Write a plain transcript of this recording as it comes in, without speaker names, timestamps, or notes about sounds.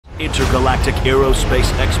Intergalactic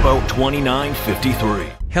Aerospace Expo 2953.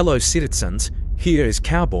 Hello citizens, here is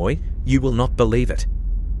Cowboy. You will not believe it.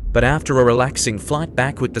 But after a relaxing flight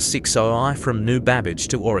back with the 6OI from New Babbage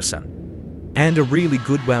to Orison, and a really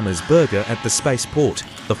good Whammers burger at the spaceport,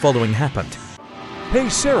 the following happened. Hey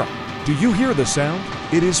Sarah, do you hear the sound?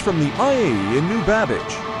 It is from the IAE in New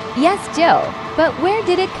Babbage. Yes, Joe, but where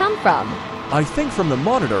did it come from? I think from the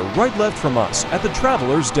monitor right left from us at the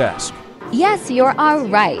traveler's desk. Yes, you're all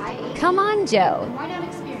right. Come on, Joe.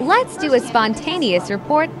 Let's do a spontaneous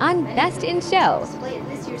report on Best in Show.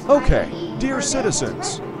 Okay, dear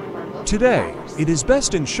citizens. Today, it is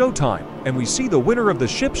Best in Show time, and we see the winner of the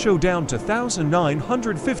Ship Showdown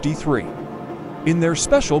 2953 in their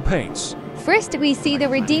special paints. First, we see the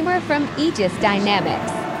Redeemer from Aegis Dynamics.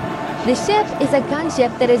 The ship is a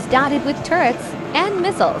gunship that is dotted with turrets and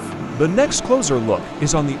missiles. The next closer look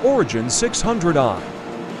is on the Origin 600i.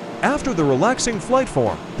 After the relaxing flight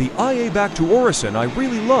form, the IA back to Orison, I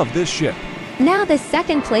really love this ship. Now the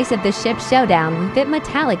second place of the Ship Showdown with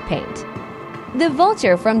metallic paint. The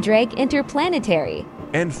Vulture from Drake Interplanetary.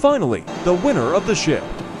 And finally, the winner of the Ship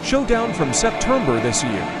Showdown from September this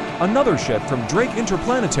year. Another ship from Drake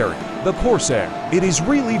Interplanetary, the Corsair. It is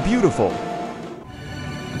really beautiful.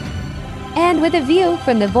 And with a view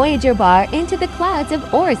from the Voyager bar into the clouds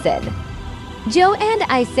of Orison. Joe and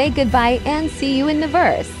I say goodbye and see you in the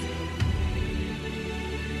verse.